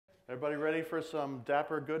Everybody ready for some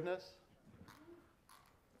Dapper goodness?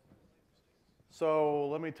 So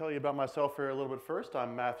let me tell you about myself here a little bit first.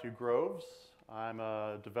 I'm Matthew Groves. I'm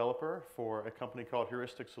a developer for a company called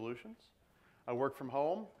Heuristic Solutions. I work from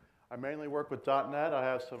home. I mainly work with .NET. I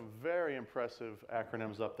have some very impressive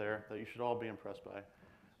acronyms up there that you should all be impressed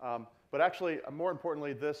by. But actually, more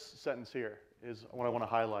importantly, this sentence here is what I want to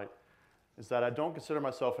highlight, is that I don't consider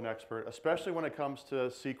myself an expert, especially when it comes to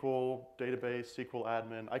SQL database, SQL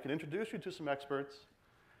admin. I can introduce you to some experts,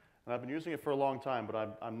 and I've been using it for a long time,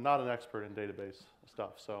 but I'm not an expert in database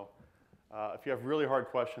stuff. So if you have really hard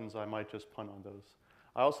questions, I might just punt on those.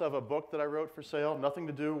 I also have a book that I wrote for sale, nothing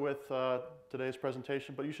to do with today's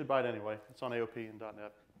presentation, but you should buy it anyway. It's on AOP and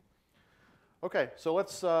 .NET. Okay, so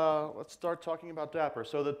let's start talking about Dapper.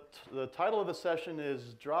 So the title of the session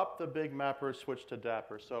is Drop the Big Mapper, Switch to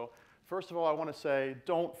Dapper. So first of all, I want to say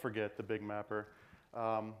don't forget the Big Mapper.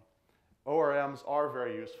 ORMs are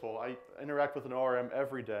very useful. I interact with an ORM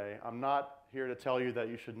every day. I'm not here to tell you that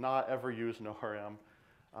you should not ever use an ORM.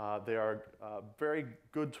 They are very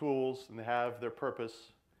good tools, and they have their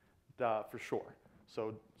purpose for sure.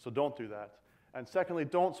 So don't do that. And secondly,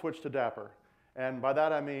 don't switch to Dapper. And by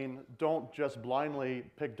that I mean don't just blindly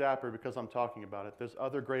pick Dapper because I'm talking about it. There's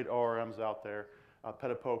other great ORMs out there,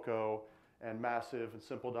 Petapoco and Massive and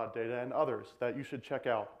Simple.data and others that you should check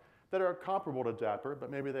out that are comparable to Dapper, but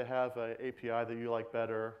maybe they have an API that you like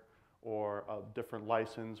better or a different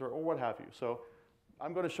license or what have you. So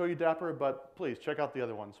I'm going to show you Dapper, but please check out the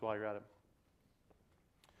other ones while you're at it.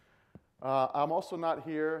 I'm also not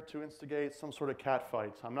here to instigate some sort of cat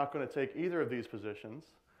fight. I'm not going to take either of these positions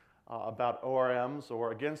about ORMs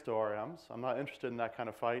or against ORMs. I'm not interested in that kind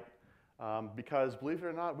of fight because, believe it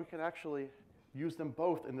or not, we can actually use them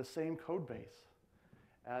both in the same code base.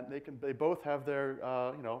 And they both have their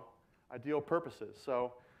ideal purposes.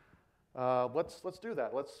 So let's do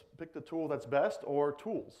that. Let's pick the tool that's best or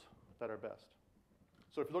tools that are best.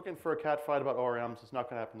 So if you're looking for a cat fight about ORMs, it's not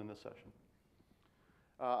going to happen in this session.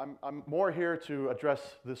 I'm more here to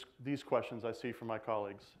address these questions I see from my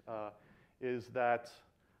colleagues, is that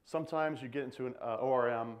sometimes you get into an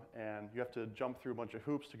ORM and you have to jump through a bunch of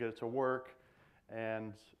hoops to get it to work.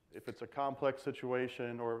 And if it's a complex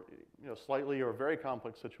situation or slightly or very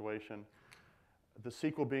complex situation, the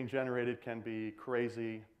SQL being generated can be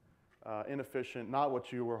crazy, inefficient, not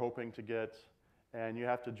what you were hoping to get, and you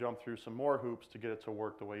have to jump through some more hoops to get it to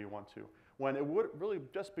work the way you want to. When it would really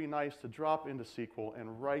just be nice to drop into SQL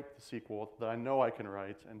and write the SQL that I know I can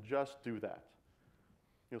write and just do that.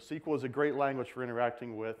 SQL is a great language for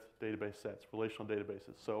interacting with database sets, relational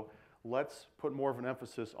databases. So let's put more of an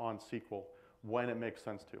emphasis on SQL when it makes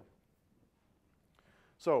sense to.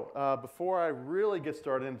 So before I really get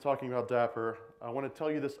started in talking about Dapper, I want to tell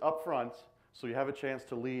you this up front so you have a chance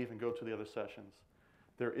to leave and go to the other sessions.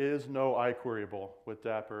 There is no iQueryable with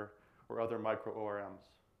Dapper or other micro ORMs.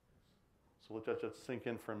 So let that just sink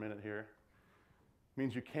in for a minute here. It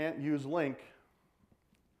means you can't use link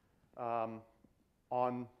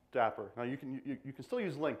on Dapper. Now you can still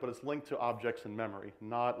use link, but it's linked to objects in memory,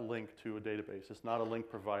 not linked to a database. It's not a link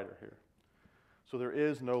provider here. So there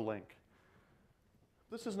is no link.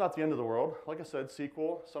 This is not the end of the world. Like I said,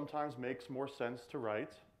 SQL sometimes makes more sense to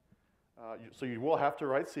write. So you will have to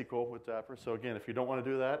write SQL with Dapper. So again, if you don't want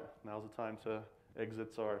to do that, now's the time to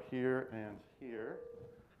exits are here and here.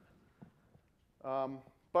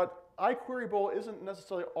 But iQueryable isn't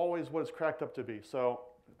necessarily always what it's cracked up to be. So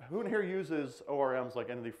who in here uses ORMs like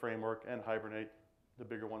Entity Framework and NHibernate, the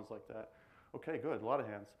bigger ones like that? Okay, good, a lot of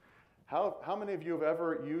hands. How many of you have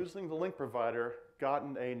ever, using the link provider,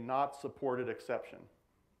 gotten a not supported exception?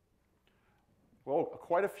 Well,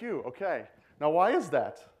 quite a few, okay. Now why is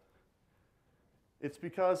that? It's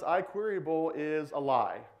because iQueryable is a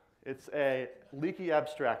lie. It's a leaky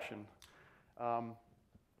abstraction.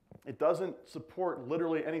 It doesn't support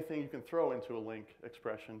literally anything you can throw into a link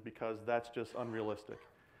expression because that's just unrealistic.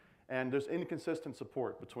 And there's inconsistent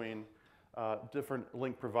support between different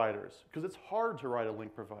link providers because it's hard to write a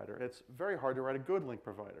link provider. It's very hard to write a good link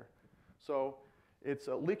provider. So it's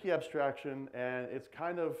a leaky abstraction, and it's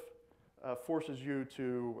kind of forces you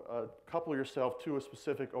to couple yourself to a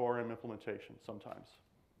specific ORM implementation sometimes.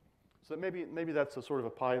 So maybe that's a sort of a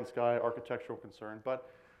pie in the sky architectural concern, but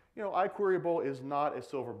iQueryable is not a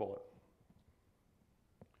silver bullet.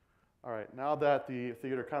 All right, now that the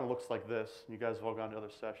theater kind of looks like this, you guys have all gone to other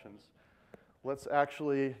sessions, let's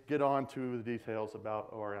actually get on to the details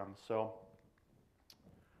about ORMs. So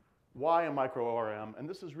why a micro ORM? And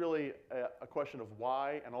this is really a question of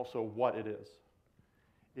why and also what it is.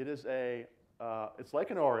 It is it's like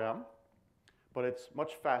an ORM, but it's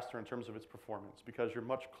much faster in terms of its performance because you're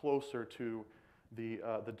much closer to the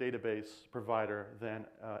database provider than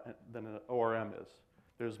an ORM is.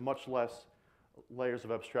 There's much less layers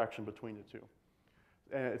of abstraction between the two.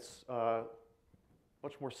 And it's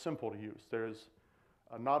much more simple to use. There's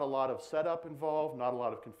not a lot of setup involved, not a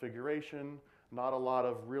lot of configuration, not a lot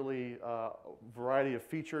of really variety of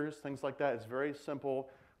features, things like that. It's very simple,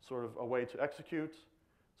 sort of a way to execute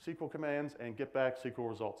SQL commands and get back SQL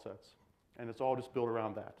result sets. And it's all just built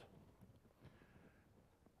around that.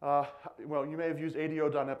 Well, you may have used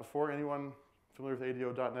ADO.NET before. Anyone familiar with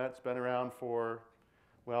ADO.NET? It's been around for,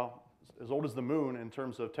 well, as old as the moon in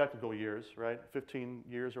terms of technical years, right? 15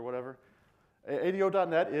 years or whatever.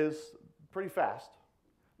 ADO.NET is pretty fast,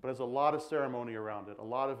 but has a lot of ceremony around it, a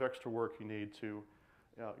lot of extra work you need to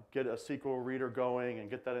get a SQL reader going and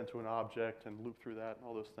get that into an object and loop through that and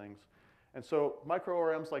all those things. And so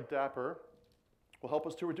micro-ORMs like Dapper will help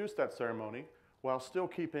us to reduce that ceremony while still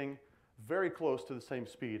keeping very close to the same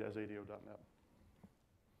speed as ADO.NET.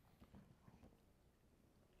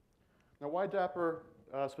 Now, why Dapper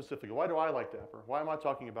specifically? Why do I like Dapper? Why am I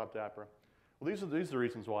talking about Dapper? Well, these are the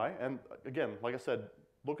reasons why. And again, like I said,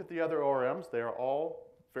 look at the other ORMs. They are all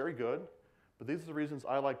very good. But these are the reasons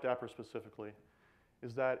I like Dapper specifically,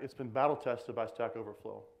 is that it's been battle tested by Stack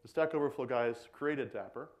Overflow. The Stack Overflow guys created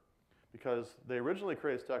Dapper because they originally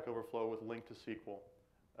created Stack Overflow with link to SQL.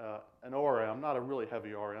 An ORM, not a really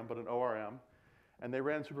heavy ORM, but an ORM, and they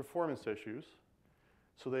ran into performance issues.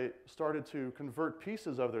 So they started to convert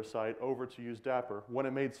pieces of their site over to use Dapper when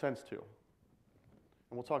it made sense to. And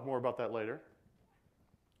we'll talk more about that later.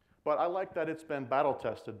 But I like that it's been battle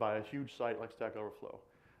tested by a huge site like Stack Overflow.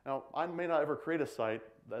 Now, I may not ever create a site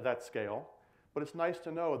at that scale, but it's nice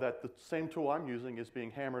to know that the same tool I'm using is being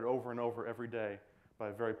hammered over and over every day by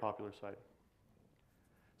a very popular site.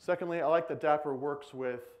 Secondly, I like that Dapper works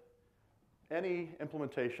with any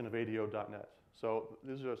implementation of ADO.NET. So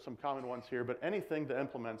these are some common ones here, but anything that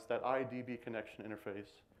implements that IDB connection interface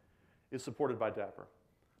is supported by Dapper.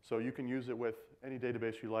 So you can use it with any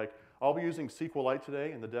database you like. I'll be using SQLite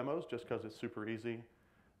today in the demos just because it's super easy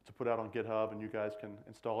to put out on GitHub and you guys can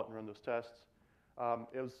install it and run those tests. I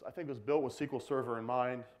think it was built with SQL Server in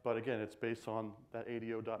mind, but again, it's based on that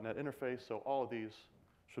ADO.NET interface, so all of these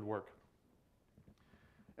should work.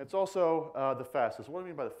 It's also the fastest. What I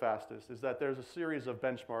mean by the fastest is that there's a series of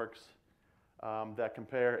benchmarks that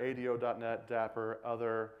compare ADO.NET, Dapper,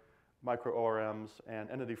 other micro-ORMs, and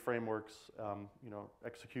entity frameworks,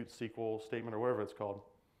 execute SQL statement or whatever it's called,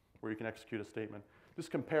 where you can execute a statement. Just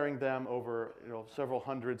comparing them over several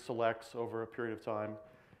hundred selects over a period of time,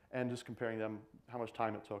 and just comparing them how much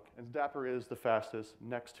time it took. And Dapper is the fastest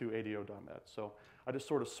next to ADO.NET. So I just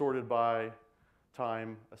sort of sorted by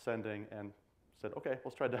time, ascending, and said, okay,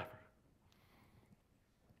 let's try Dapper.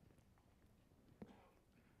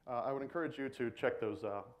 I would encourage you to check those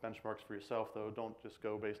benchmarks for yourself, though. Don't just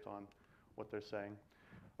go based on what they're saying.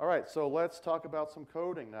 All right, so let's talk about some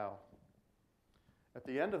coding now. At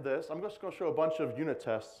the end of this, I'm just going to show a bunch of unit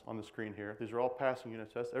tests on the screen here. These are all passing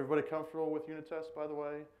unit tests. Everybody comfortable with unit tests, by the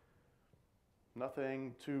way?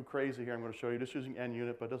 Nothing too crazy here I'm going to show you. Just using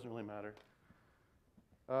NUnit, but it doesn't really matter.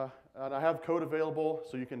 And I have code available,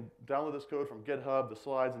 so you can download this code from GitHub, the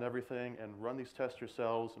slides and everything, and run these tests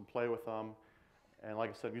yourselves and play with them. And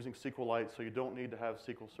like I said, I'm using SQLite, so you don't need to have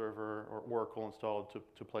SQL Server or Oracle installed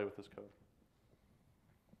to play with this code.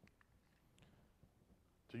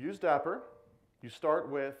 To use Dapper, you start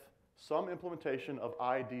with some implementation of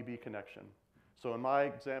IDB connection. So in my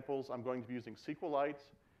examples, I'm going to be using SQLite.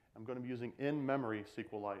 I'm going to be using in-memory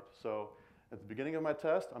SQLite. So at the beginning of my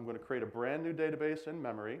test, I'm going to create a brand new database in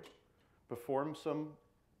memory, perform some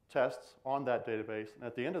tests on that database, and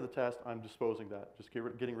at the end of the test, I'm disposing that, just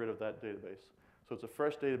getting rid of that database. So it's a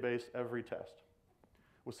fresh database every test.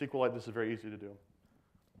 With SQLite, this is very easy to do.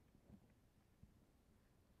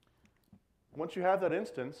 Once you have that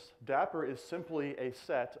instance, Dapper is simply a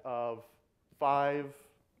set of 5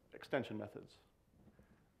 extension methods.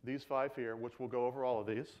 These 5 here, which we'll go over all of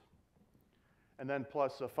these, and then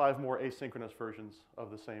plus 5 more asynchronous versions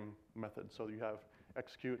of the same method. So you have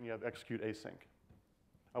execute and you have execute async.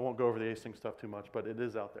 I won't go over the async stuff too much, but it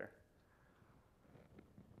is out there.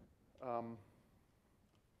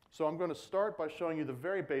 So I'm going to start by showing you the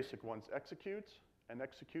very basic ones, execute and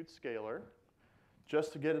execute scalar,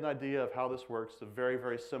 just to get an idea of how this works. It's a very,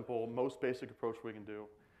 very simple, most basic approach we can do.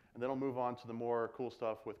 And then I'll move on to the more cool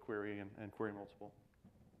stuff with query and query multiple.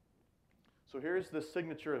 So here's the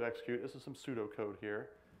signature of execute. This is some pseudocode here.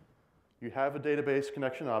 You have a database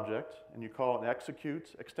connection object, and you call an execute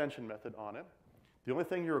extension method on it. The only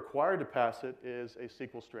thing you're required to pass it is a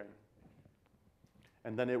SQL string.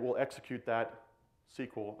 And then it will execute that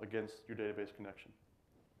SQL against your database connection.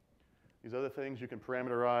 These other things, you can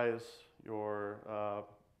parameterize your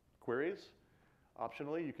queries.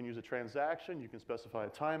 Optionally, you can use a transaction, you can specify a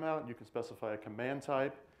timeout, you can specify a command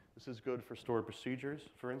type. This is good for stored procedures,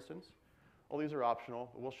 for instance. All these are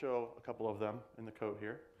optional. We'll show a couple of them in the code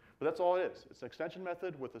here. But that's all it is. It's an extension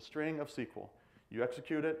method with a string of SQL. You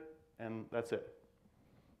execute it, and that's it.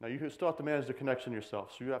 Now, you still have to manage the connection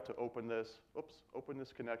yourself. So you have to open this, open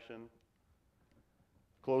this connection,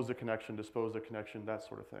 close the connection, dispose the connection, that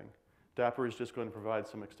sort of thing. Dapper is just going to provide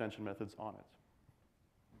some extension methods on it.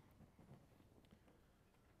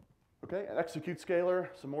 Okay, an execute scaler,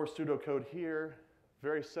 some more pseudocode here.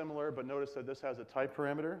 Very similar, but notice that this has a type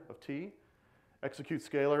parameter of t. Execute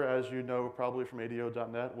scaler, as you know probably from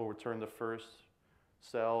ADO.NET, will return the first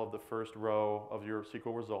cell of the first row of your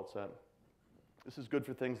SQL result set. This is good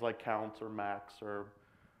for things like count or max or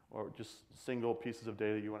just single pieces of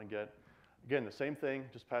data you want to get. Again, the same thing,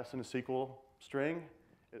 just pass in a SQL string.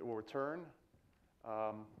 It will return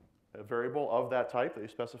a variable of that type that you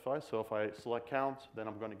specify. So if I select count, then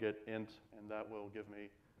I'm going to get int, and that will give me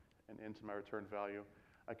an int in my return value.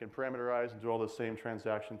 I can parameterize and do all the same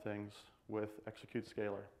transaction things with execute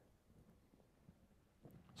scaler.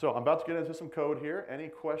 So I'm about to get into some code here. Any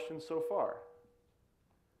questions so far?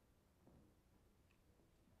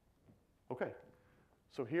 Okay,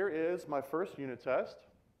 so here is my first unit test,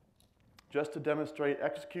 just to demonstrate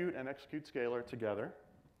execute and execute scaler together.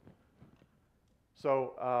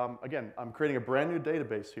 So again, I'm creating a brand new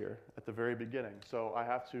database here at the very beginning. So I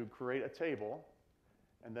have to create a table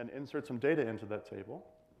and then insert some data into that table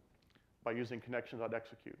by using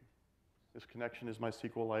connection.execute. This connection is my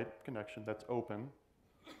SQLite connection that's open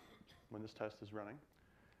when this test is running.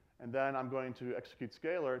 And then I'm going to execute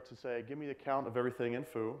scaler to say, give me the count of everything in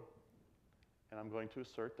foo, and I'm going to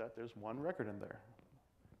assert that there's one record in there.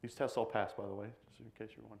 These tests all pass, by the way, just in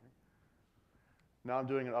case you're wondering. Now I'm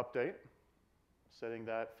doing an update, setting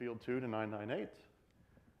that field 2 to 998.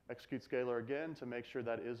 Execute scaler again to make sure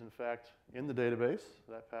that is, in fact, in the database.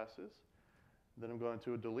 That passes. Then I'm going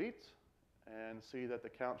to delete and see that the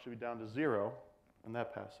count should be down to 0, and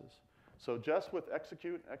that passes. So just with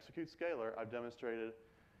execute scaler, I've demonstrated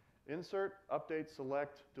insert, update,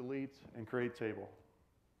 select, delete, and create table.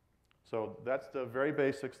 So that's the very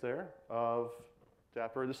basics there of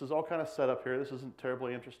Dapper. This is all kind of set up here. This isn't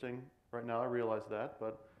terribly interesting right now, I realize that,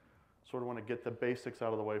 but sort of want to get the basics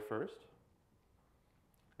out of the way first.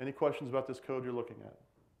 Any questions about this code you're looking at?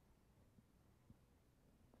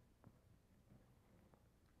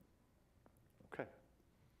 Okay.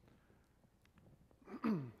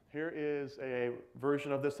 Here is a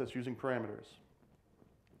version of this that's using parameters.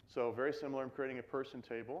 So very similar, I'm creating a person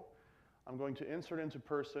table. I'm going to insert into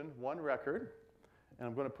person one record, and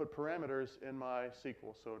I'm going to put parameters in my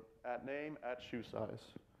SQL. So at name, at shoe size.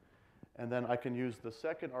 And then I can use the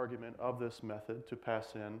second argument of this method to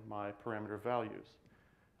pass in my parameter values.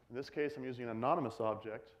 In this case, I'm using an anonymous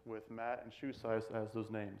object with mat and shoe size that has those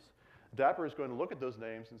names. Dapper is going to look at those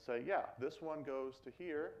names and say, yeah, this one goes to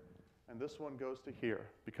here, and this one goes to here,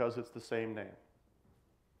 because it's the same name.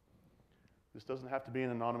 This doesn't have to be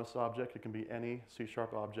an anonymous object. It can be any C#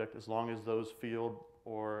 object as long as those field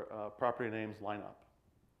or property names line up.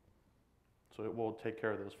 So it will take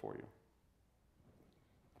care of those for you.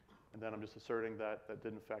 And then I'm just asserting that that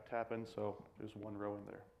did in fact happen, so there's one row in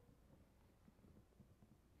there.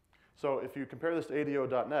 So if you compare this to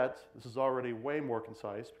ADO.NET, this is already way more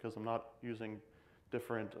concise because I'm not using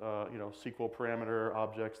different SQL parameter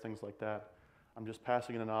objects, things like that. I'm just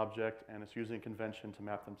passing in an object, and it's using a convention to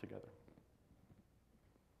map them together.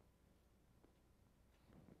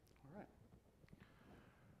 All right.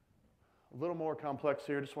 A little more complex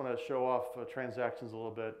here. Just want to show off transactions a little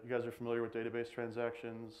bit. You guys are familiar with database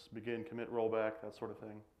transactions, begin, commit, rollback, that sort of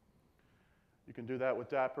thing. You can do that with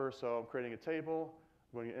Dapper. So I'm creating a table.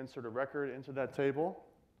 I'm going to insert a record into that table.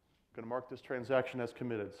 I'm going to mark this transaction as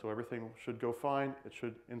committed. So everything should go fine. It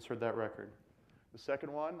should insert that record. The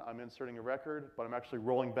second one, I'm inserting a record, but I'm actually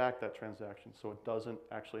rolling back that transaction. So it doesn't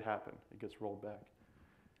actually happen. It gets rolled back.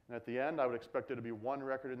 And at the end, I would expect there to be one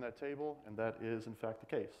record in that table, and that is, in fact, the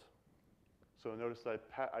case. So notice that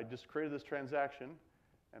I just created this transaction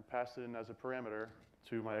and passed it in as a parameter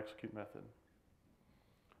to my execute method.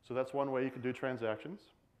 So that's one way you can do transactions.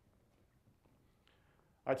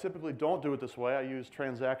 I typically don't do it this way. I use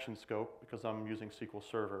transaction scope because I'm using SQL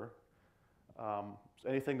Server.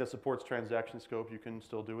 Anything that supports transaction scope you can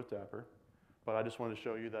still do with Dapper. But I just wanted to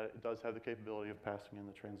show you that it does have the capability of passing in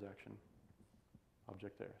the transaction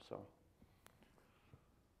object there. So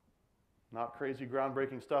not crazy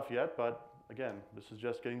groundbreaking stuff yet, but again, this is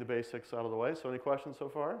just getting the basics out of the way. So any questions so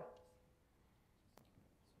far?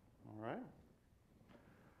 All right.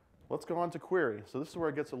 let's go on to query. So this is where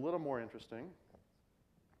it gets a little more interesting.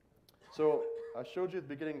 So I showed you at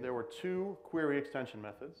the beginning there were two query extension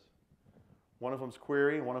methods. One of them's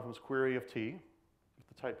query, one of them's query of t, with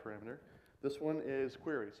the type parameter. This one is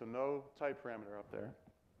query, so no type parameter up there.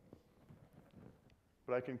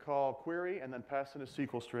 But I can call query and then pass in a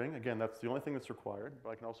SQL string. Again, that's the only thing that's required. But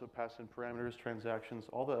I can also pass in parameters, transactions,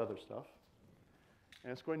 all the other stuff.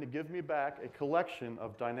 And it's going to give me back a collection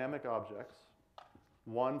of dynamic objects,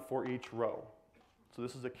 one for each row. So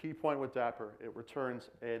this is a key point with Dapper. It returns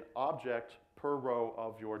an object per row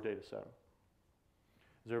of your data set.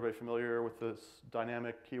 Is everybody familiar with this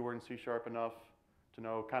dynamic keyword in C# enough to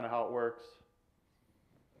know kind of how it works?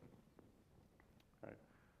 Right.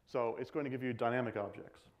 So it's going to give you dynamic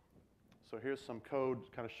objects. So here's some code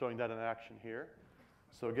kind of showing that in action here.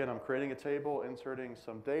 So again, I'm creating a table, inserting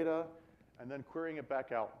some data, and then querying it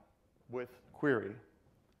back out with query.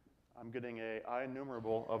 I'm getting a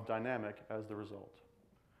IEnumerable of dynamic as the result.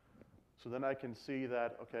 So then I can see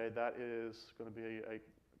that, okay, that is going to be a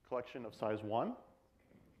collection of size 1.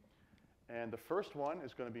 And the first one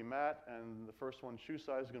is going to be Matt, and the first one, shoe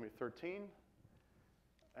size, is going to be 13.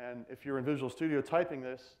 And if you're in Visual Studio typing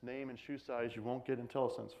this, name and shoe size, you won't get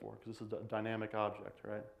IntelliSense for, because this is a dynamic object,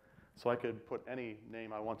 right? So I could put any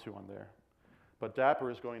name I want to on there. But Dapper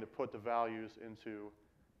is going to put the values into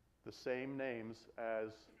the same names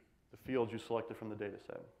as the fields you selected from the data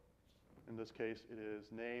set. In this case, it is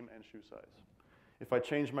name and shoe size. If I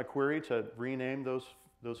change my query to rename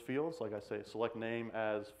those fields, like I say, select name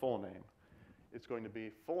as full name, it's going to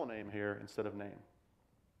be full name here instead of name.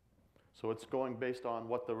 So it's going based on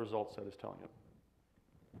what the result set is telling you.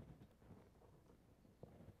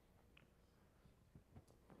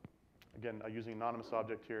 Again, using anonymous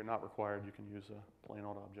object here, not required. You can use a plain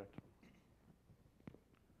old object.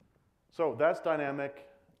 So that's dynamic.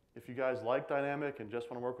 If you guys like dynamic and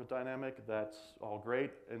just want to work with dynamic, that's all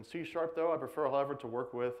great. In C# though, I prefer, however, to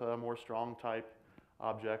work with more strong type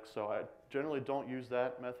objects. So I generally don't use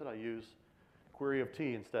that method. I use query of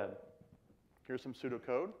t instead. Here's some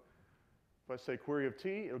pseudocode. If I say query of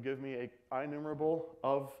t, it'll give me a IEnumerable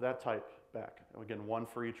of that type back. Again, one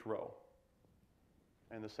for each row.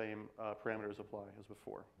 And the same parameters apply as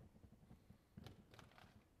before.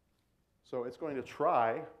 So it's going to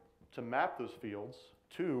try to map those fields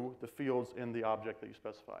to the fields in the object that you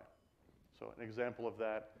specify. So an example of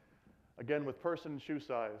that, again with person and shoe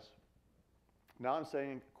size. Now I'm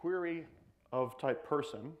saying query of type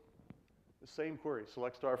person, the same query,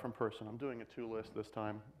 select star from person. I'm doing a to-list this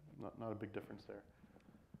time, not a big difference there.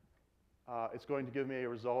 It's going to give me a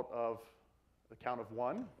result of the count of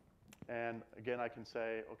 1. And again, I can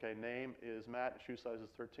say, okay, name is Matt, shoe size is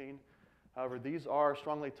 13. However, these are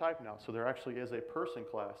strongly typed now, so there actually is a person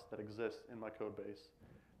class that exists in my code base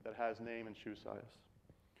that has name and shoe size.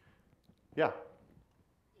 Yeah?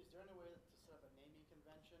 Is there any way to set up a naming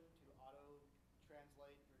convention to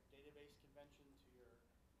auto-translate your database convention to your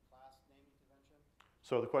class naming convention?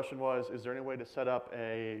 So the question was, is there any way to set up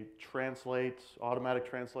a automatic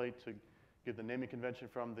translate to give the naming convention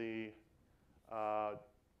from the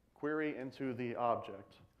query into the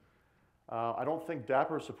object? I don't think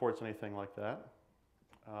Dapper supports anything like that.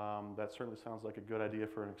 That certainly sounds like a good idea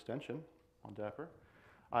for an extension on Dapper.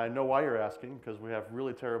 I know why you're asking, because we have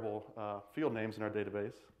really terrible field names in our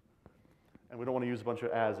database. And we don't want to use a bunch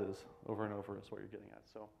of as's over and over is what you're getting at.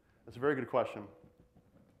 So it's a very good question.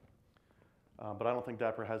 But I don't think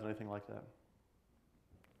Dapper has anything like that.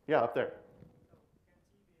 Yeah, up there.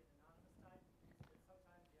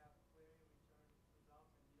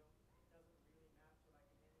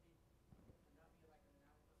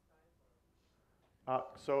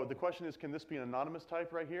 So the question is, can this be an anonymous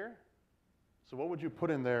type right here? So what would you put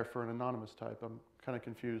in there for an anonymous type? I'm kind of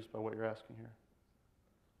confused by what you're asking here.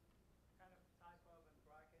 Kind of type of in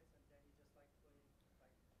brackets, and then you just like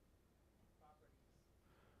put in like properties.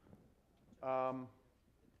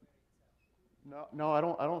 No, I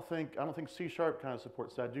don't think C# kind of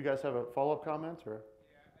supports that. Do you guys have a follow-up comment or?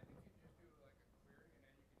 Yeah, I think you just do like a query, and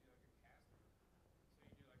then you can do like a caster. So you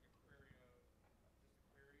do like a query of just a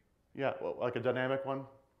query. Yeah, well, like a dynamic one?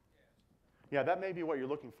 Yeah, that may be what you're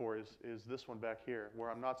looking for is this one back here,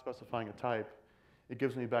 where I'm not specifying a type. It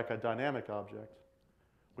gives me back a dynamic object,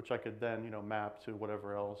 which I could then map to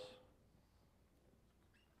whatever else.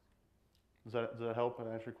 Does that help and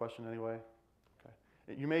answer your question anyway?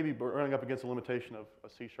 Okay. You may be running up against a limitation of a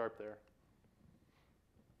C# there.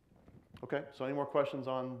 Okay, so any more questions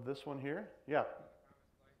on this one here? Yeah.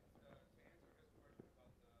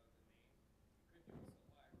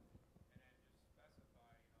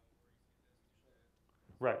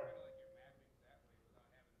 Right.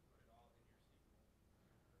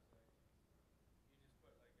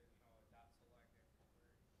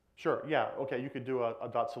 Sure, yeah, okay, you could do a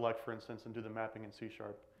dot select, for instance, and do the mapping in C#.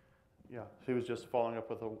 Yeah, so he was just following up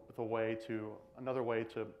with another way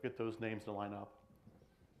to get those names to line up.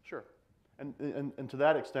 Sure, and to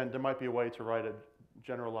that extent, there might be a way to write a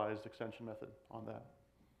generalized extension method on that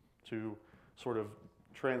to sort of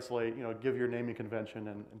translate, give your naming convention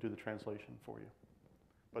and do the translation for you.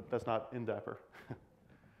 But that's not in Dapper.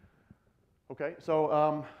 Okay,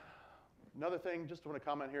 so another thing, just want to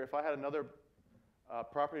comment here, if I had another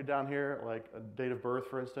property down here, like a date of birth,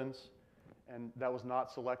 for instance, and that was not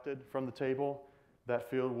selected from the table, that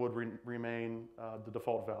field would remain the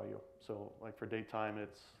default value. So like for date time,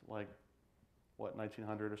 it's like, what,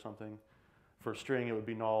 1900 or something. For string, it would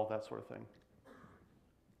be null, that sort of thing.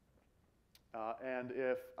 And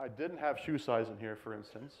if I didn't have shoe size in here, for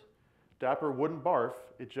instance, Dapper wouldn't barf,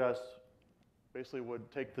 it just basically would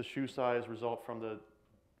take the shoe size result from the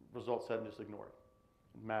result set and just ignore it.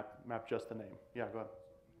 Map just the name. Yeah, go ahead.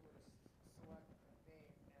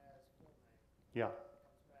 Yeah.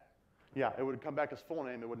 Yeah, it would come back as full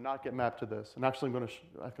name. It would not get mapped to this. And actually, I'm going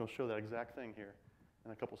to show that exact thing here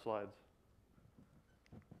in a couple slides.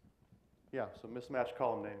 Yeah, so mismatched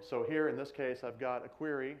column name. So here, in this case, I've got a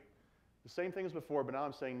query. The same thing as before, but now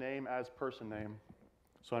I'm saying name as person name.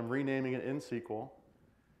 So I'm renaming it in SQL,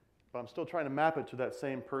 but I'm still trying to map it to that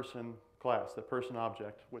same person class, that person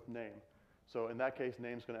object with name. So in that case,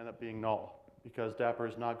 name's going to end up being null because Dapper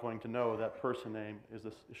is not going to know that person name is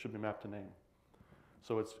this, it should be mapped to name.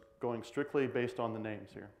 So it's going strictly based on the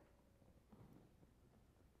names here.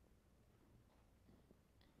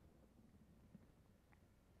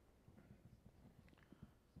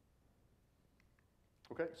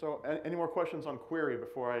 Okay, so any more questions on query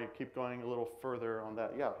before I keep going a little further on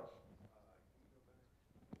that? Yeah.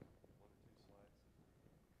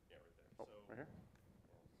 Oh, right here.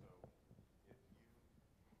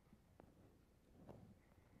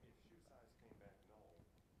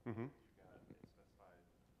 Mm-hmm.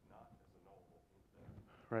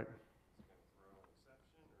 Right.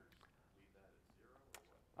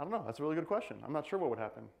 I don't know. That's a really good question. I'm not sure what would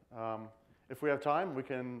happen. If we have time, we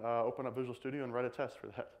can open up Visual Studio and write a test for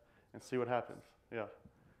that and see what happens. Yeah.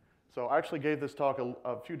 So I actually gave this talk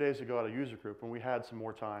a few days ago at a user group when we had some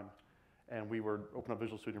more time, and we were opening up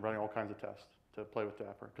Visual Studio and writing all kinds of tests to play with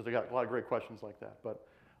Dapper because they got a lot of great questions like that. But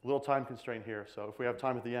a little time constraint here, so if we have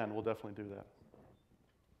time at the end, we'll definitely do that.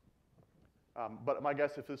 But my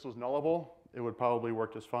guess, if this was nullable, it would probably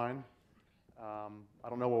work just fine. I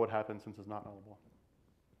don't know what would happen since it's not nullable.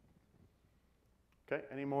 Okay,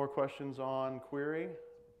 any more questions on query? Could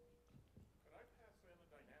I pass in a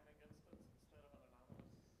dynamic instance instead of an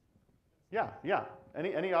anonymous? Yeah.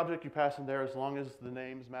 Any object you pass in there, as long as the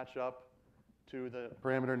names match up to the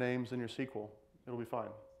parameter names in your SQL, it'll be fine.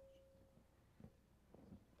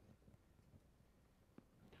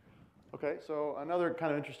 Okay, so another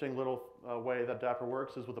kind of interesting little way that Dapper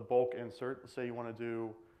works is with a bulk insert. Let's say you want to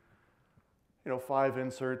do, 5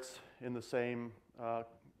 inserts in the same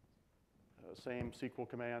SQL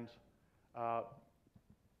command.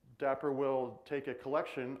 Dapper will take a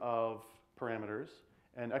collection of parameters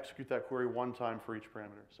and execute that query one time for each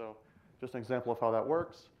parameter. So just an example of how that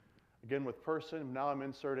works. Again, with person, now I'm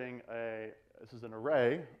inserting this is an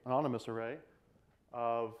array, anonymous array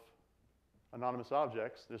of anonymous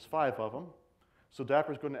objects. There's 5 of them. So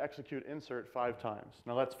Dapper is going to execute insert 5 times.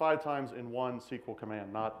 Now that's 5 times in one SQL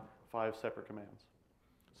command, not 5 separate commands.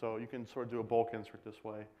 So you can sort of do a bulk insert this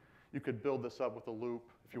way. You could build this up with a loop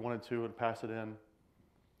if you wanted to and pass it in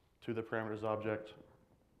to the parameters object.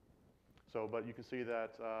 So, but you can see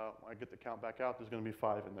that I get the count back out, there's going to be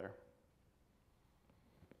 5 in there.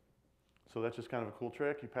 So that's just kind of a cool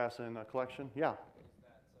trick. You pass in a collection. Yeah? Is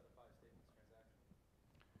that set of 5 statements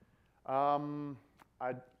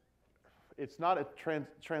transaction? It's not a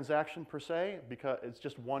transaction per se, because it's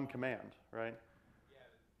just one command, right? Yeah,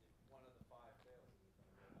 if one of the 5 fails,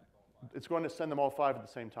 is it going to roll back all 5? It's going to send them all 5 at the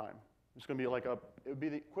same time. It's going to be like it would be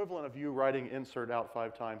the equivalent of you writing insert out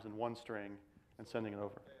 5 times in one string and sending it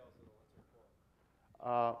over. If it fails,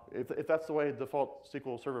 it'll insert 4. If that's the way default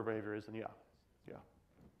SQL Server behavior is, then yeah.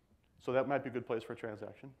 So that might be a good place for a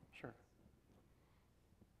transaction, sure.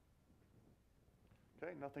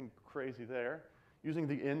 Okay, nothing crazy there. Using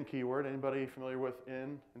the in keyword, anybody familiar with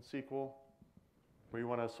in SQL? Where you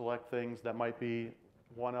want to select things that might be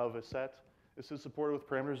one of a set. This is supported with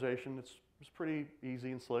parameterization. It's pretty easy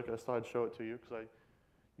and slick. I just thought I'd show it to you because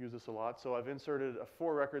I use this a lot. So I've inserted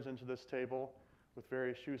 4 records into this table with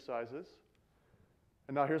various shoe sizes.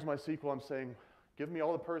 And now here's my SQL. I'm saying, give me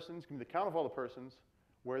all the persons, give me the count of all the persons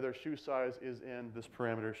where their shoe size is in this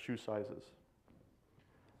parameter shoe sizes.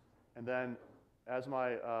 And then as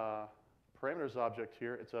my parameters object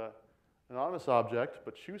here. It's an anonymous object,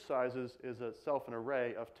 but shoe sizes is itself an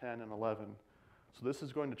array of 10 and 11. So this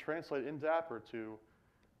is going to translate in Dapper to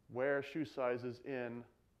where shoe size is in,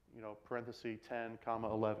 parenthesis 10,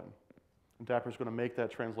 comma 11. And Dapper is going to make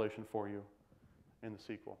that translation for you in the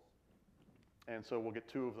SQL. And so we'll get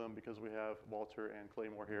two of them because we have Walter and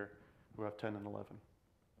Claymore here who have 10 and 11.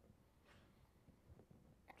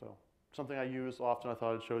 So something I use often. I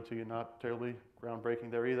thought I'd show it to you. Not terribly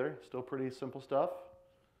groundbreaking there either. Still pretty simple stuff.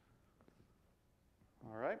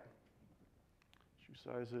 All right. Shoe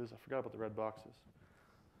sizes. I forgot about the red boxes.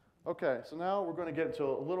 Okay, so now we're going to get into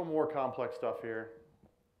a little more complex stuff here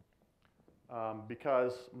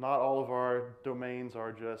because not all of our domains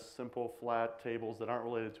are just simple flat tables that aren't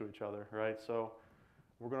related to each other, right? So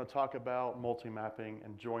we're going to talk about multi-mapping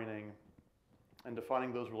and joining and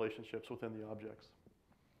defining those relationships within the objects.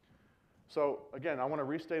 So again, I want to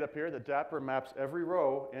restate up here that Dapper maps every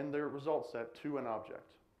row in the result set to an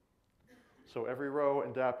object. So every row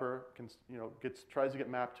in Dapper tries to get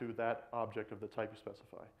mapped to that object of the type you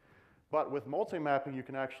specify. But with multi-mapping, you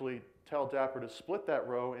can actually tell Dapper to split that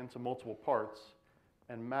row into multiple parts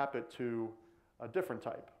and map it to a different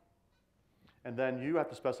type. And then you have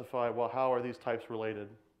to specify, well, how are these types related,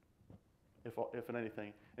 if in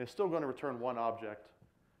anything. And it's still going to return one object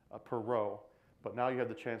per row, but now you have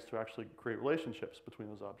the chance to actually create relationships between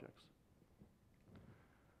those objects.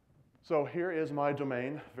 So here is my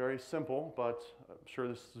domain, very simple, but I'm sure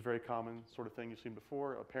this is a very common sort of thing you've seen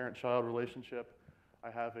before, a parent-child relationship. I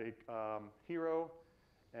have a hero,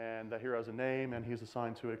 and that hero has a name, and he's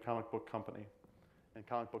assigned to a comic book company. And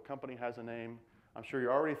comic book company has a name. I'm sure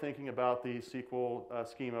you're already thinking about the SQL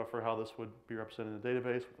schema for how this would be represented in the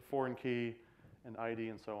database with a foreign key, an ID,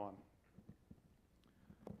 and so on.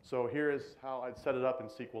 So here is how I'd set it up in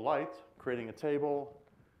SQLite, creating a table,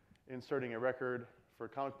 inserting a record for a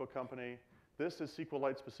comic book company. This is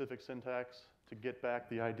SQLite specific syntax to get back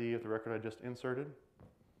the ID of the record I just inserted.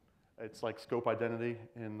 It's like scope identity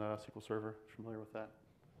in SQL Server. Familiar with that?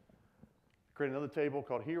 Create another table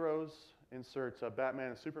called heroes, insert Batman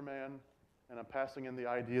and Superman, and I'm passing in the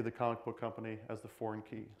ID of the comic book company as the foreign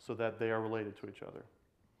key so that they are related to each other.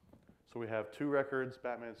 So we have two records,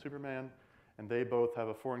 Batman and Superman, and they both have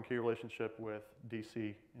a foreign key relationship with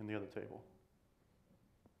DC in the other table.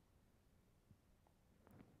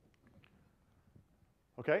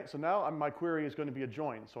 Okay, so now my query is going to be a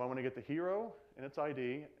join. So I want to get the hero and its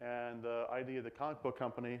ID and the ID of the comic book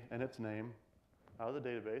company and its name out of the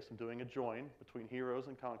database. I'm doing a join between heroes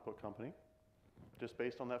and comic book company, just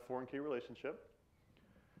based on that foreign key relationship.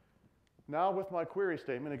 Now with my query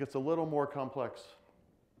statement, it gets a little more complex.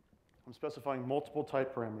 I'm specifying multiple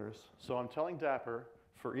type parameters. So I'm telling Dapper,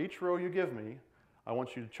 for each row you give me, I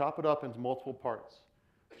want you to chop it up into multiple parts.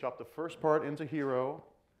 Chop the first part into hero,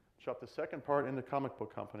 chop the second part into comic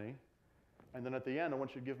book company, and then at the end, I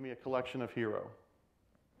want you to give me a collection of hero.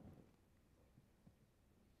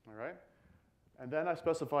 All right? And then I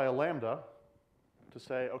specify a lambda to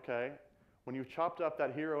say, okay, when you've chopped up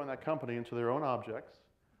that hero and that company into their own objects,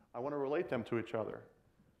 I want to relate them to each other.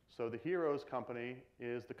 So the hero's company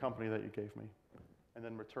is the company that you gave me, and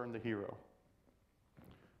then return the hero.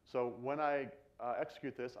 So when I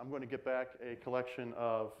execute this, I'm going to get back a collection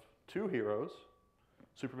of two heroes,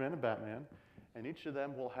 Superman and Batman, and each of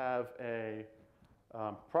them will have a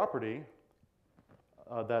property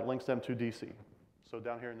that links them to DC. So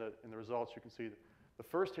down here in the results, you can see the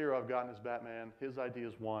first hero I've gotten is Batman. His ID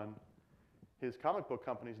is 1. His comic book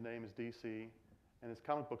company's name is DC, and his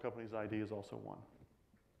comic book company's ID is also 1.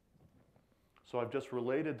 So I've just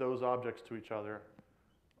related those objects to each other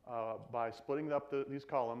by splitting up these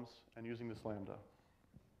columns and using this lambda.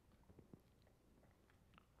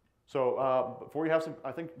 So before you have some,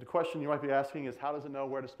 I think the question you might be asking is, how does it know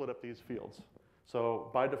where to split up these fields? So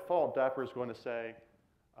by default, Dapper is going to say,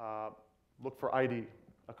 look for ID,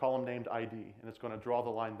 a column named ID, and it's going to draw the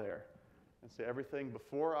line there. And say everything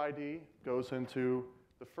before ID goes into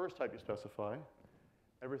the first type you specify.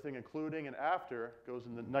 Everything including and after goes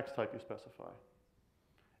in the next type you specify.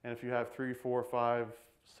 And if you have 3, 4, 5,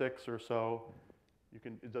 6 or so,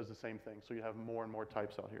 it does the same thing. So you have more and more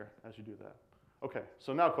types out here as you do that. Okay,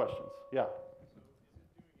 so now questions. Yeah? So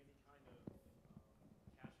is it doing any kind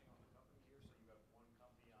of caching on the company here? So you have one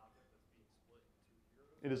company object that's being split into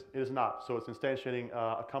two heroes? It is not. So it's instantiating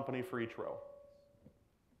a company for each row.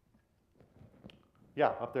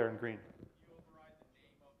 Yeah, up there in green. You override the name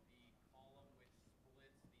of the column which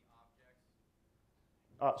splits the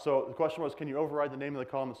objects? So the question was, can you override the name of the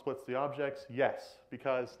column that splits the objects? Yes,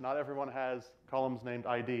 because not everyone has columns named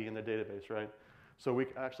ID in their database, right? So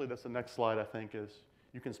actually, that's the next slide, I think, is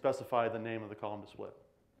you can specify the name of the column to split.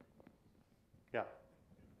 Yeah.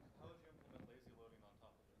 How would you implement lazy loading on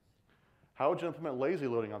top of this? How would you implement lazy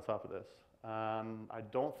loading on top of this? I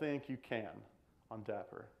don't think you can on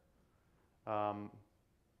Dapper.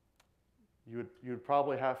 You'd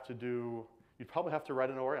probably have to write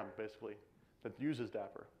an ORM basically that uses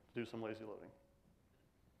Dapper to do some lazy loading.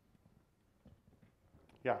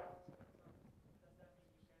 Yeah. Does that mean you can't just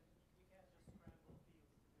scramble fields to return?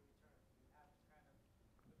 You have to kind of put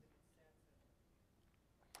them in sets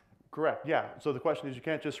and Correct, yeah. So the question is you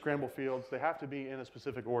can't just scramble fields. They have to be in a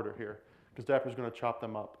specific order here because Dapper's going to chop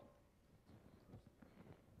them up.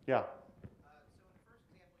 Yeah. So in the first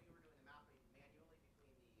example, you were doing the mapping manually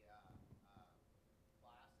between the class and the query string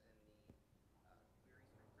parameters.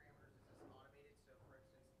 Is this automated? So for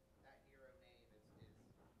instance, that hero name is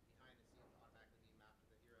behind the scenes automatically being mapped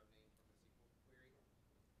to the hero name from the SQL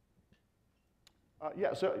query?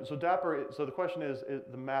 Yeah, so Dapper, so the question is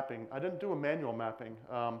the mapping. I didn't do a manual mapping.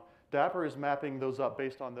 Dapper is mapping those up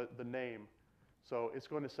based on the name. So it's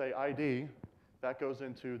going to say ID. That goes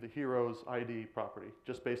into the hero's ID property,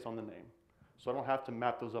 just based on the name. So I don't have to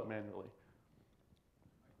map those up manually.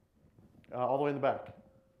 All the way in the back. So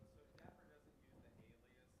Dapper doesn't use the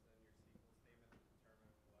alias in your SQL statement to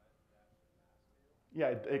determine what that should mask to?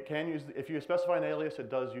 Yeah, it can use, if you specify an alias, it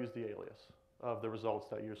does use the alias of the results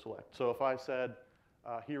that you select. So if I said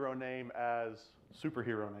hero name as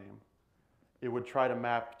superhero name, it would try to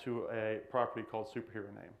map to a property called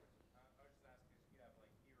superhero name. I was just asking if you have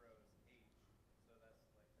like heroes H, so that's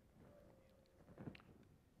like an alias.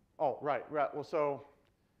 Oh, right. Well, so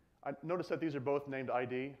I notice that these are both named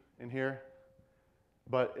ID in here,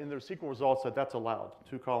 but in the SQL results that's allowed.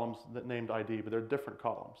 2 columns that named ID, but they're different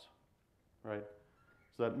columns, right?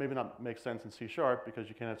 So that maybe not makes sense in C# because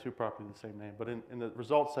you can't have 2 properties of the same name, but in the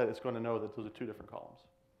result set, it's going to know that those are 2 different columns.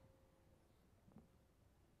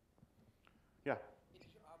 Yeah? does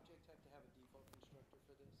your object have to have a default constructor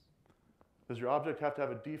for this? Does your object have to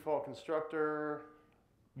have a default constructor?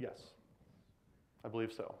 Yes, I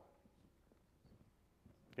believe so.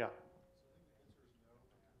 Yeah.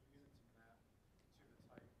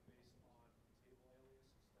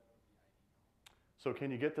 So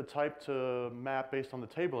can you get the type to map based on the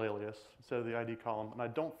table alias instead of the ID column? And I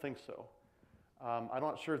don't think so. I'm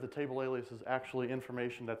not sure if the table alias is actually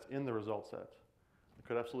information that's in the result set. I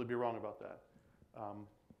could absolutely be wrong about that.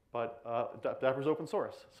 But Dapper's open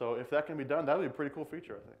source. So if that can be done, that would be a pretty cool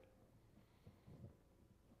feature, I think.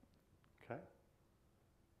 Okay.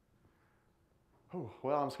 Whew,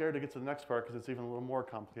 well, I'm scared to get to the next part because it's even a little more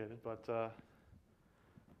complicated. But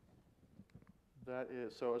that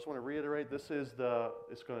is, so I just want to reiterate, this is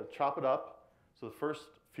it's going to chop it up. So the first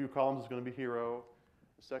few columns is going to be hero.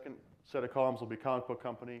 The second set of columns will be comic book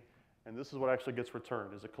company. And this is what actually gets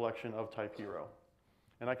returned, is a collection of type hero.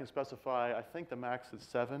 And I can specify, I think the max is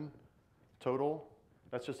 7 total.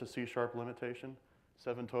 That's just a C# limitation.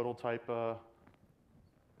 7 total type parameters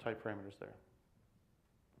there.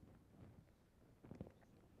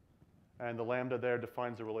 And the lambda there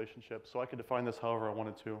defines the relationship. So I can define this however I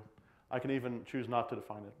wanted to. I can even choose not to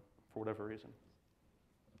define it for whatever reason.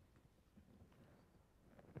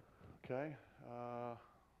 Okay.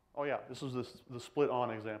 Oh yeah, this is the split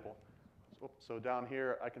on example. So down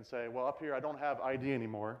here, I can say, well, up here I don't have ID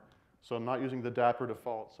anymore, so I'm not using the Dapper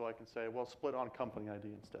default, so I can say, well, split on company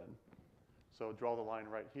ID instead. So draw the line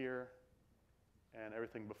right here, and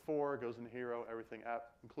everything before goes into hero, everything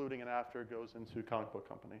including and after goes into comic book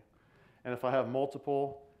company. And if I have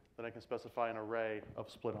multiple, then I can specify an array of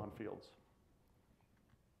split on fields.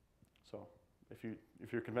 So if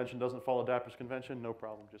your convention doesn't follow Dapper's convention, no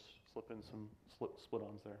problem, just slip in some split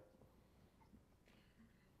ons there.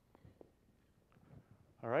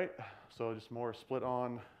 All right, so just more split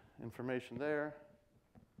on information there.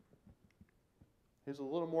 Here's a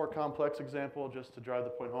little more complex example just to drive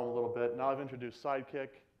the point home a little bit. Now I've introduced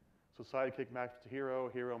sidekick. So sidekick maps to hero,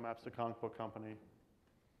 hero maps to comic book company.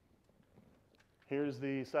 Here's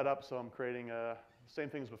the setup. So I'm creating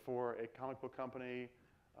same things before, a comic book company,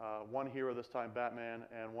 1 hero this time, Batman,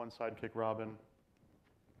 and 1 sidekick, Robin.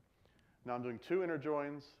 Now I'm doing 2 inner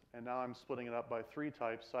joins, and now I'm splitting it up by 3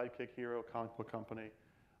 types, sidekick, hero, comic book company.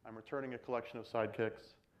 I'm returning a collection of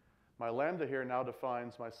sidekicks. My lambda here now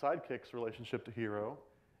defines my sidekick's relationship to hero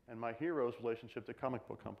and my hero's relationship to comic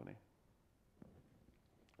book company.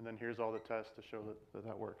 And then here's all the tests to show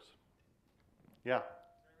that works. Yeah?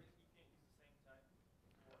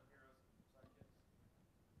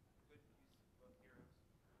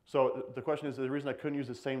 So the question is, the reason I couldn't use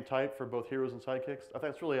the same type for both heroes and sidekicks, I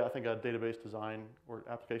think it's really, a database design or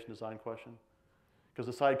application design question. Because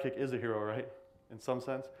the sidekick is a hero, right? In some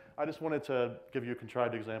sense. I just wanted to give you a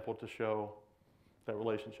contrived example to show that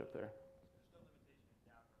relationship there. There's no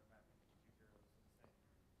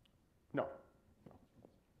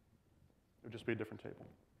would just be a different table,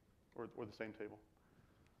 or the same table.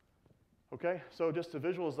 Okay, so just to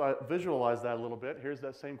visualize that a little bit, here's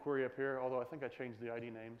that same query up here, although I think I changed the ID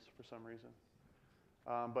names for some reason.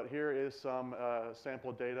 But here is some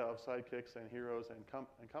sample data of sidekicks and heroes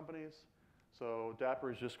and companies. So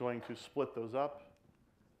Dapper is just going to split those up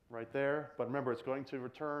right there. But remember, it's going to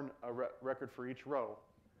return a record for each row.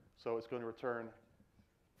 So it's going to return,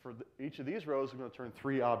 for each of these rows, it's going to return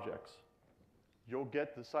 3 objects. You'll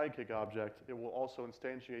get the sidekick object. It will also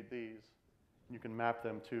instantiate these. You can map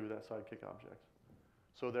them to that sidekick object.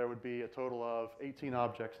 So there would be a total of 18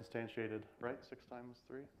 objects instantiated, right? 6 times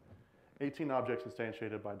 3? 18 objects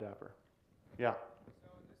instantiated by Dapper. Yeah?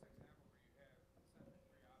 So in this example where you have set of 3 objects,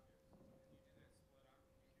 and you do that split up,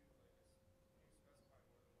 you specify more than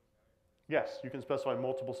one value? Yes, you can specify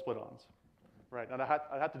multiple split-ons. Right, and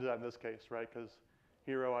I'd have to do that in this case, right? Because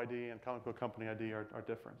hero ID and comic book company ID are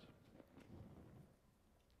different.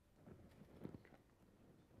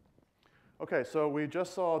 Okay, so we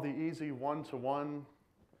just saw the easy one-to-one.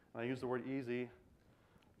 I use the word easy.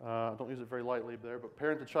 Don't use it very lightly there, but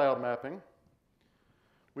parent-to-child mapping.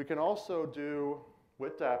 We can also do,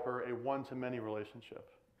 with Dapper, a one-to-many relationship.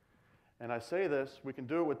 And I say this, we can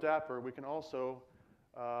do it with Dapper. We can also,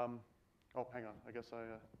 oh, hang on. I guess I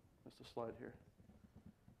missed a slide here.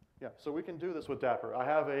 Yeah, so we can do this with Dapper. I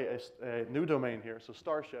have a new domain here, so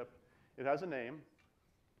Starship. It has a name,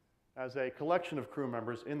 has a collection of crew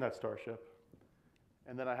members in that Starship.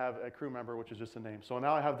 And then I have a crew member, which is just a name. So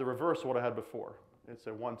now I have the reverse of what I had before. It's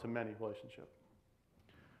a one-to-many relationship.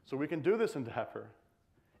 So we can do this in Dapper.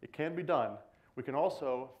 It can be done. We can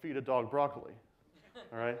also feed a dog broccoli.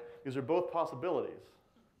 All right? These are both possibilities.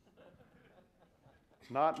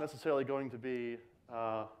 Not necessarily going to be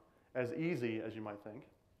as easy as you might think.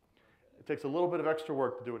 It takes a little bit of extra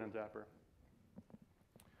work to do it in Dapper.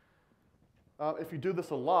 If you do this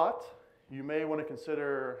a lot, you may want to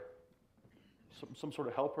consider some sort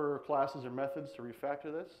of helper classes or methods to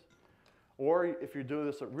refactor this. Or if you do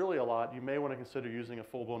this really a lot, you may want to consider using a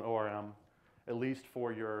full-blown ORM, at least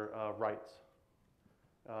for your writes.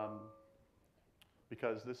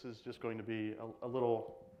 Because this is just going to be a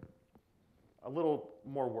little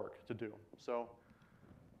more work to do. So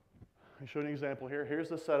I'll show you an example here. Here's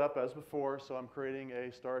the setup as before. So I'm creating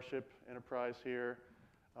a Starship Enterprise here,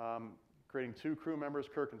 creating 2 crew members,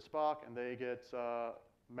 Kirk and Spock, and they get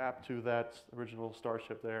mapped to that original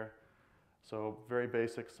Starship there. So very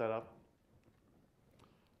basic setup.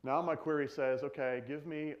 Now my query says, okay, give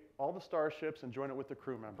me all the starships and join it with the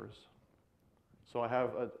crew members. So I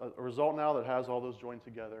have a result now that has all those joined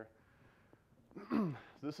together.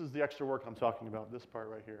 This is the extra work I'm talking about, this part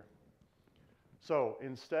right here. So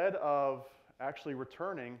instead of actually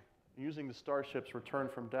returning, using the starships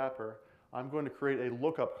returned from Dapper, I'm going to create a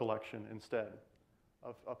lookup collection instead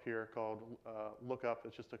of up here called lookup.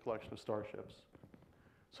 It's just a collection of starships.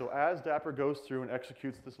 So as Dapper goes through and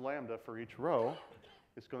executes this lambda for each row,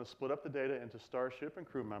 it's going to split up the data into starship and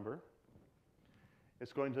crew member.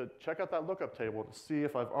 It's going to check out that lookup table to see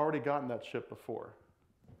if I've already gotten that ship before.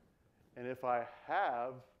 And if I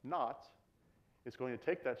have not, it's going to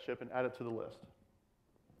take that ship and add it to the list,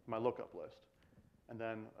 my lookup list. And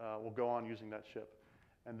then we'll go on using that ship.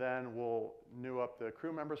 And then we'll new up the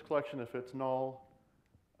crew members collection if it's null,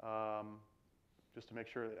 just to make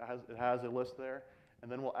sure it has a list there.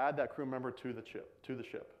 And then we'll add that crew member to the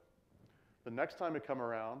ship. The next time we come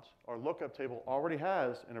around, our lookup table already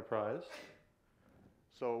has Enterprise.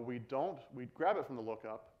 So we grab it from the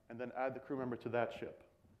lookup and then add the crew member to that ship.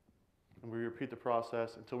 And we repeat the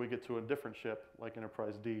process until we get to a different ship, like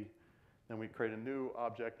Enterprise D. Then we create a new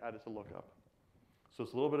object, add it to lookup. So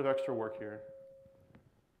it's a little bit of extra work here.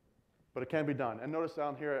 But it can be done. And notice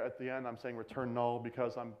down here at the end, I'm saying return null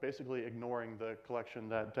because I'm basically ignoring the collection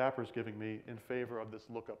that Dapper's giving me in favor of this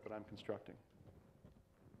lookup that I'm constructing.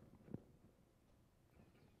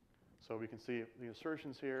 So we can see the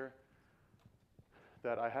assertions here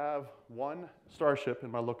that I have 1 starship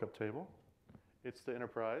in my lookup table. It's the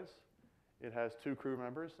Enterprise. It has 2 crew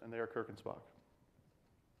members, and they are Kirk and Spock.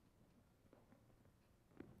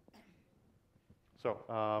 So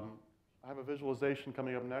I have a visualization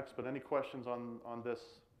coming up next, but any questions on this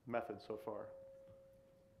method so far?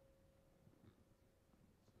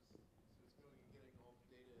 So it's going and getting all the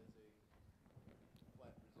data as a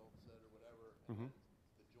flat result set or whatever, Mm-hmm. and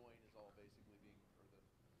the join is all basically being, or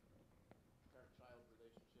the parent-child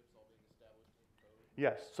relationships all being established in code?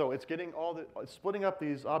 Yes, so it's getting it's splitting up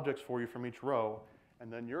these objects for you from each row,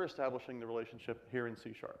 and then you're establishing the relationship here in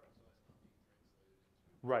C#.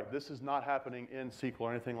 Right, this is not happening in SQL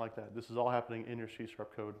or anything like that. This is all happening in your C#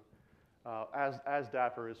 code as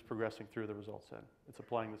Dapper is progressing through the result set. It's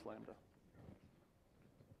applying this lambda.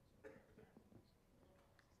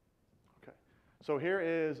 So here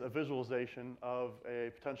is a visualization of a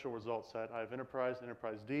potential result set. I have Enterprise,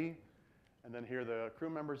 Enterprise D, and then here are the crew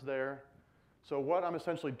members there. So what I'm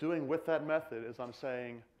essentially doing with that method is I'm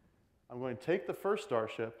saying, I'm going to take the first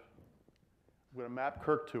starship, I'm going to map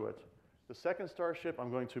Kirk to it. The second starship, I'm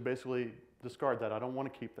going to basically discard that. I don't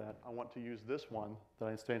want to keep that. I want to use this one that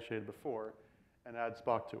I instantiated before and add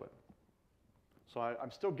Spock to it. So I'm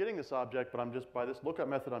still getting this object, but I'm just, by this lookup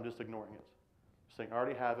method, I'm just ignoring it. Saying, I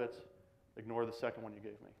already have it. Ignore the second one you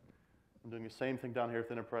gave me. I'm doing the same thing down here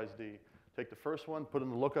with Enterprise D. Take the first one, put it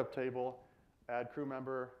in the lookup table, add crew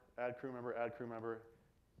member, add crew member, add crew member,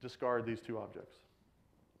 discard these two objects.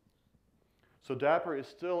 So Dapper is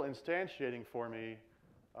still instantiating for me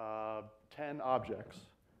 10 objects,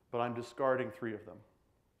 but I'm discarding 3 of them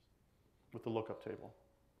with the lookup table.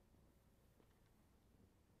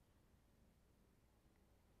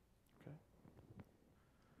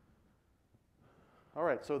 All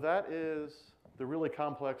right, so that is the really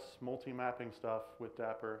complex multi-mapping stuff with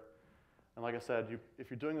Dapper. And like I said, if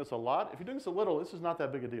you're doing this a lot, if you're doing this a little, this is not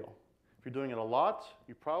that big a deal. If you're doing it a lot,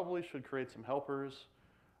 you probably should create some helpers,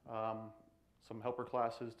 some helper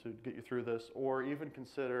classes to get you through this, or even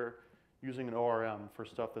consider using an ORM for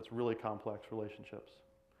stuff that's really complex relationships.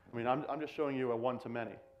 I mean, I'm just showing you a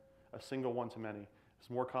one-to-many, a single one-to-many. If it's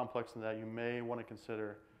more complex than that, you may want to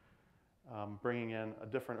consider bringing in a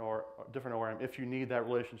different ORM if you need that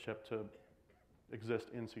relationship to exist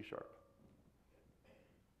in C#.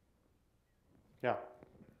 Yeah? I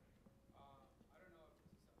don't know if this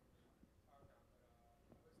is something we want to talk about, but I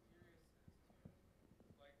was curious as to,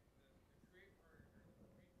 like, the create part or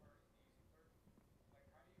the create part is the easy part. Like,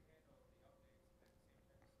 how do you handle the updates in that same type of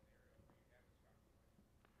scenario where you have this collection?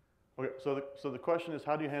 Okay, so the question is,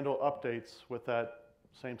 how do you handle updates with that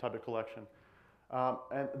same type of collection?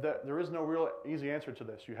 And there is no real easy answer to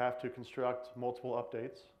this. You have to construct multiple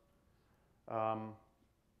updates,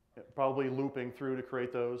 probably looping through to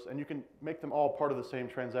create those, and you can make them all part of the same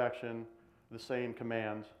transaction, the same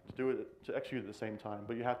command to execute at the same time.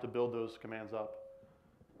 But you have to build those commands up.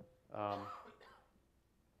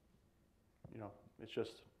 You know, it's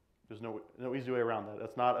just there's no easy way around that.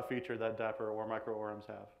 That's not a feature that Dapper or micro ORMs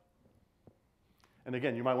have. And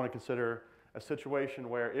again, you might want to consider a situation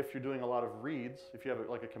where if you're doing a lot of reads, if you have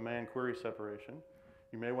like a command query separation,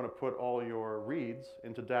 you may want to put all your reads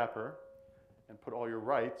into Dapper and put all your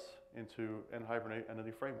writes into NHibernate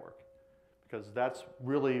Entity Framework. Because that's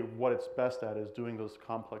really what it's best at, is doing those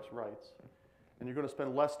complex writes. And you're going to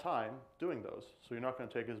spend less time doing those, so you're not going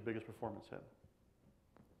to take as big a performance hit.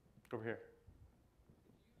 Over here.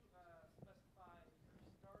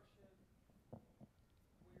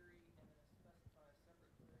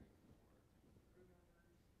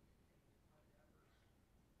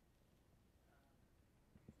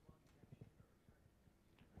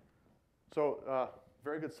 So,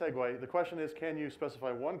 very good segue. The question is, can you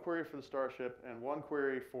specify one query for the starship and one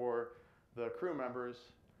query for the crew members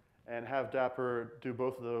and have Dapper do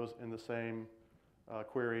both of those in the same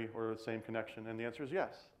query or the same connection? And the answer is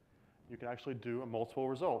yes. You can actually do multiple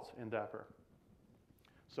results in Dapper.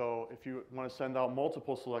 So if you want to send out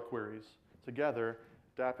multiple select queries together,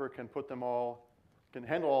 Dapper can put them all, can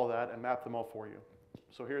handle all of that and map them all for you.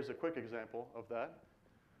 So here's a quick example of that.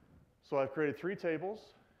 So I've created 3 tables,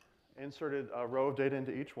 inserted a row of data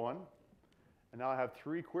into each one, and now I have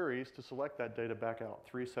 3 queries to select that data back out,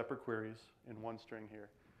 3 separate queries in one string here.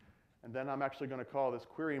 And then I'm actually going to call this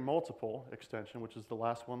query multiple extension, which is the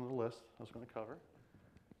last one on the list I was going to cover.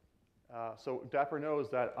 So Dapper knows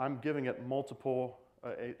that I'm giving it multiple,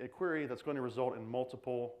 a query that's going to result in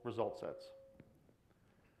multiple result sets.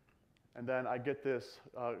 And then I get this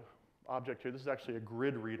object here. This is actually a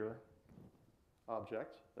grid reader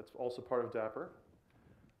object that's also part of Dapper.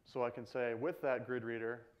 So I can say, with that grid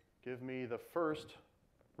reader, give me the first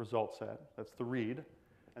result set. That's the read.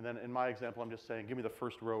 And then in my example, I'm just saying, give me the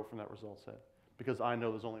first row from that result set, because I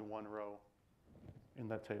know there's only one row in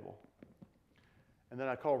that table. And then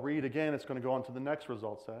I call read again, it's going to go on to the next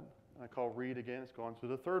result set. And I call read again, it's going to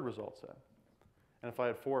the third result set. And if I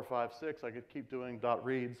had 4, 5, 6, I could keep doing dot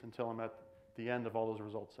reads until I'm at the end of all those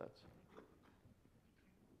result sets.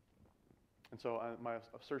 And so my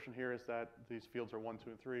assertion here is that these fields are 1, 2,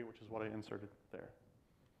 and 3, which is what I inserted there.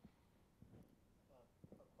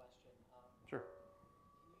 A question. Sure. Can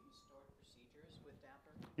you use stored procedures with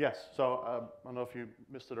Dapper? Yes. So I don't know if you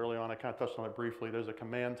missed it early on. I kind of touched on it briefly. There's a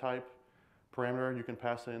command type parameter you can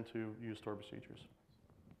pass in to use stored procedures.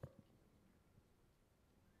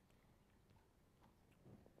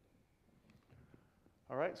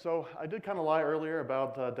 All right, so I did kind of lie earlier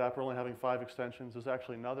about Dapper only having 5 extensions. There's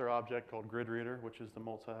actually another object called grid reader, which is the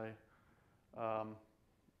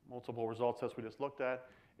multiple result sets we just looked at.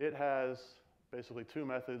 It has basically two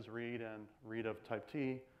methods, read and read of type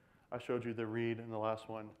T. I showed you the read in the last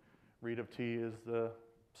one. Read of T is the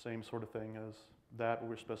same sort of thing as that, but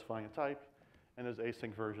we're specifying a type, and there's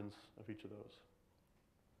async versions of each of those.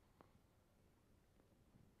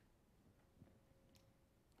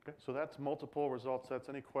 Okay, so that's multiple result sets.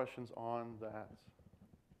 Any questions on that?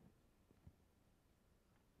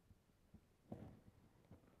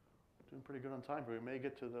 Doing pretty good on time, but we may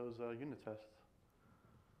get to those unit tests.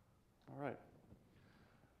 All right.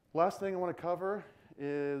 Last thing I want to cover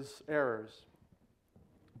is errors.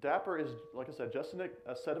 Dapper is, like I said, just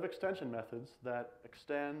a set of extension methods that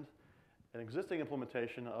extend an existing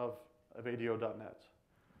implementation of ADO.NET.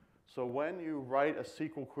 So when you write a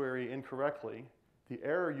SQL query incorrectly, the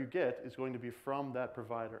error you get is going to be from that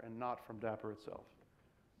provider and not from Dapper itself.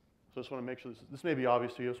 So I just want to make sure, this may be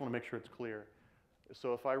obvious to you, I just want to make sure it's clear.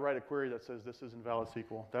 So if I write a query that says this is invalid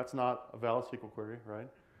SQL, that's not a valid SQL query, right?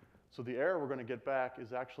 So the error we're going to get back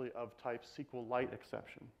is actually of type SQLite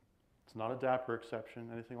exception. It's not a Dapper exception,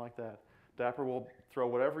 anything like that. Dapper will throw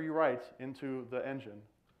whatever you write into the engine,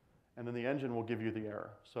 and then the engine will give you the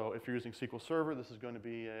error. So if you're using SQL Server, this is going to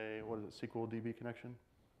be a, what is it, SQL DB connection?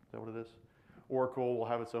 Is that what it is? Oracle will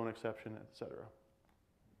have its own exception, etc.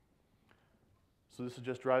 So this is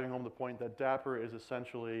just driving home the point that Dapper is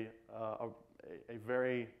essentially a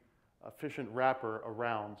very efficient wrapper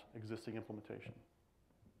around existing implementation.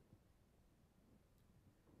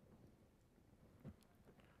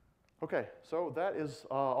 Okay, so that is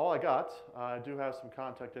all I got. I do have some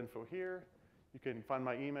contact info here. You can find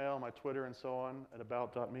my email, my Twitter, and so on at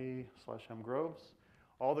about.me/mgroves.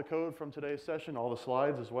 All the code from today's session, all the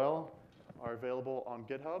slides as well, are available on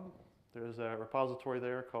GitHub. There's a repository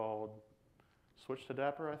there called Switch to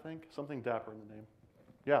Dapper, I think. Something Dapper in the name.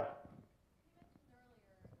 Yeah?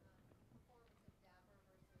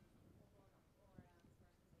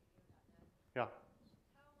 Yeah.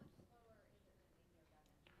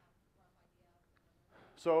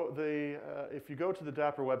 So if you go to the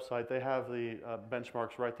Dapper website, they have the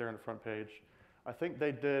benchmarks right there on the front page. I think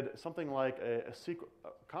they did something like a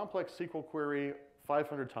complex SQL query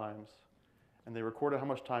 500 times, and they recorded how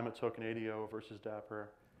much time it took in ADO versus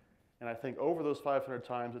Dapper. And I think over those 500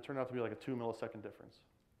 times, it turned out to be like a 2 millisecond difference,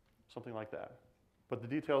 something like that. But the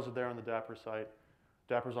details are there on the Dapper site.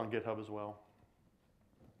 Dapper's on GitHub as well.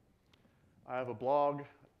 I have a blog.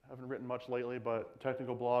 I haven't written much lately, but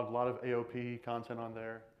technical blog, a lot of AOP content on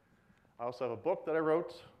there. I also have a book that I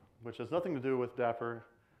wrote, which has nothing to do with Dapper,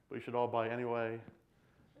 but you should all buy anyway.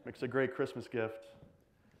 Makes a great Christmas gift.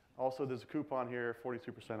 Also, there's a coupon here,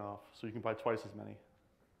 42% off, so you can buy twice as many.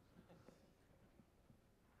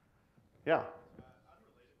 Yeah?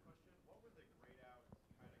 Unrelated question, what were the grayed out kind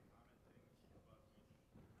of common things above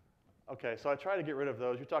each? Okay, so I try to get rid of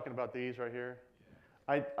those. You're talking about these right here?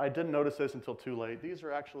 I didn't notice this until too late. These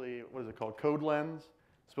are actually, what is it called? Code Lens.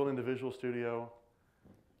 It's built into Visual Studio.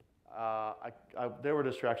 They were a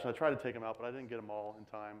distraction. I tried to take them out, but I didn't get them all in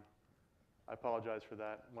time. I apologize for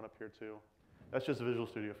that. One up here too. That's just a Visual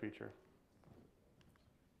Studio feature.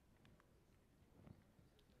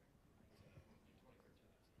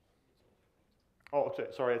 Oh, okay,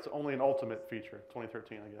 sorry. It's only an ultimate feature,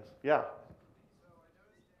 2013, I guess. Yeah.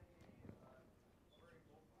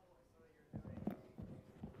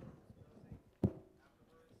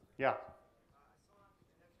 Yeah.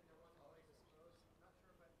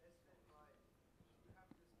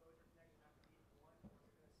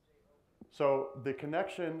 So the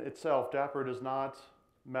connection itself, Dapper does not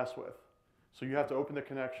mess with. So you have to open the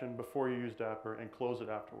connection before you use Dapper and close it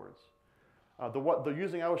afterwards. The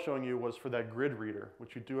using I was showing you was for that grid reader,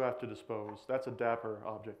 which you do have to dispose. That's a Dapper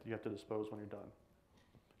object you have to dispose when you're done.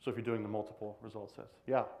 So if you're doing the multiple result sets.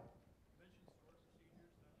 Yeah?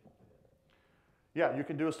 Yeah, you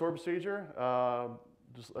can do a store procedure.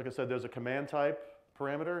 Just like I said, there's a command type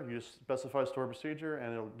parameter. You just specify store procedure,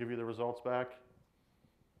 and it'll give you the results back,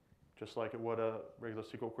 just like it would a regular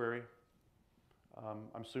SQL query.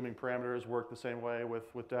 I'm assuming parameters work the same way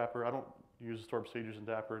with Dapper. I don't use store procedures and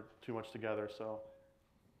Dapper too much together, so,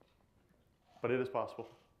 but it is possible.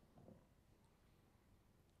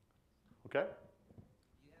 Okay?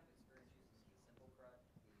 Do you have experience using the simple CRUD,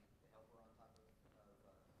 the helper on top of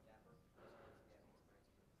Dapper?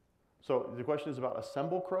 So the question is about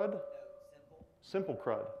assemble CRUD? No, Simple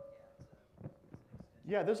CRUD.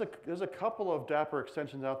 Yeah, Yeah, there's a couple of Dapper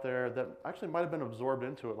extensions out there that actually might have been absorbed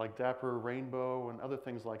into it, like Dapper Rainbow and other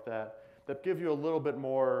things like that, that give you a little bit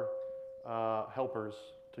more helpers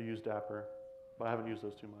to use Dapper, but I haven't used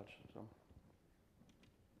those too much. So.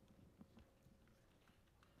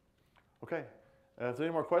 Okay, And if there's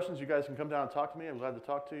any more questions, you guys can come down and talk to me. I'm glad to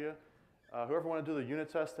talk to you. Whoever want to do the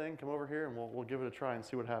unit test thing, come over here and we'll give it a try and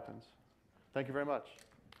see what happens. Thank you very much.